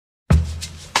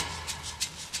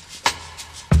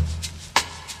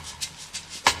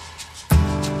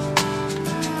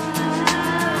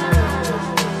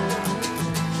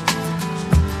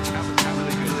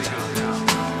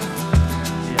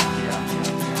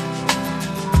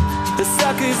The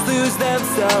suckers lose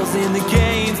themselves in the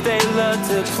games they learn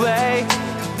to play.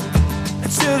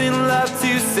 And children love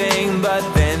to sing, but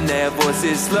then their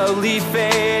voices slowly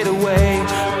fade away.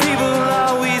 People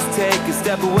always take a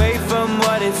step away from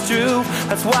what is true.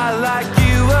 That's why I like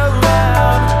you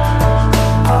around.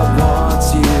 I want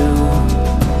you.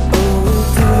 Oh,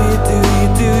 do you, do you,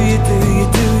 do you, do you,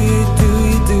 do you, do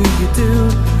you, do you, do?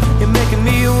 You're making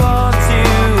me want you.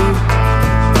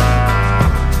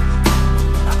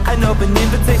 An open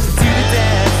invitation to the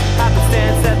dance.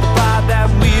 Happenstance at the bar that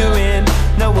we're in.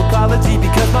 No apology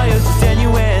because my urge is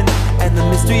genuine. And the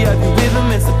mystery of your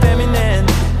rhythm is so feminine.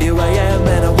 Here I am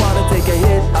and I wanna take a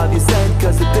hit of your scent,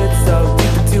 cause it fits so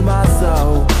deep into my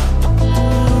soul.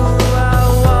 Ooh, I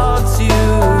want you.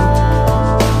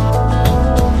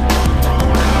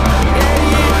 Yeah,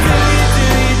 you do,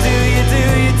 you do, you do,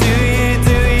 you do, you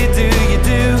do, you do, you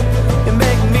do. You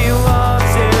make me want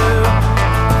you.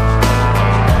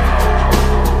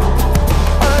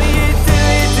 Oh, you do,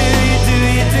 you do, you do,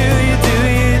 you do, you do,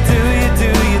 you do, you do,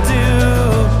 you do.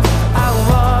 I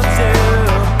want you.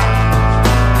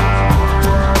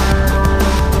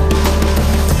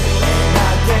 And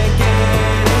I can't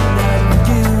get enough.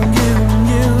 You, you,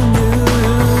 you, you.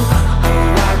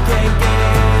 Oh, I can't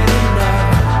get enough.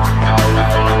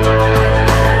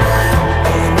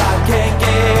 And I can't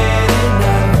get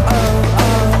enough. Oh,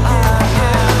 oh,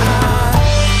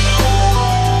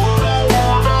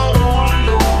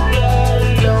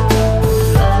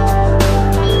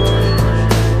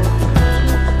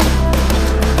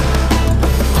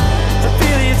 the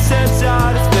Philly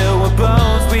churchyard is filled with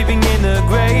bones weeping in the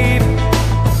grave.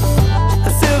 A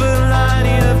silver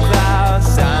lining of clouds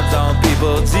shines on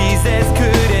people Jesus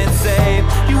couldn't save.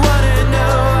 You wanna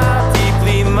know how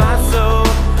deeply my soul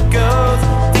goes?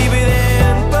 Deeper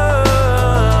than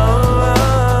bones.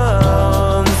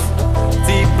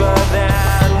 Deeper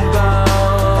than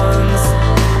bones.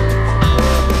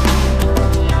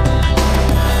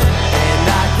 And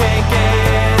I can't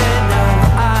get enough.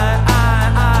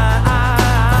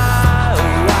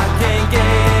 Oh, I can't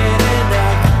get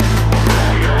enough.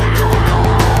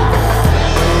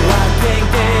 Oh, I can't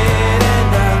get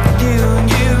enough. You,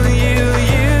 you, you,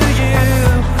 you, you.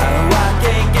 Oh, I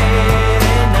can't get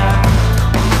enough.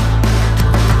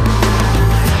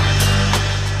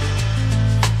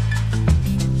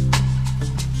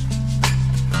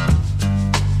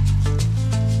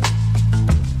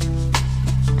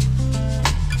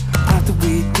 After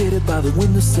we did it by the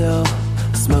windowsill,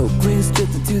 smoke rings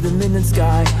drifting to the midnight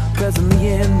sky. Presently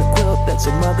in the quilt that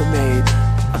your mother made,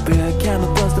 a bare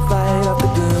candle burns to fight off the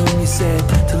gloom. You said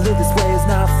to live this way is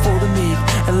not for the meek,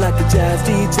 and like the jazz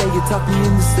DJ you talked me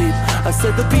into sleep. I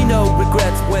said there'll be no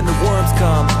regrets when the worms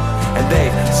come, and they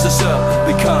so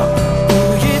surely come.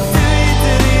 Ooh, you do.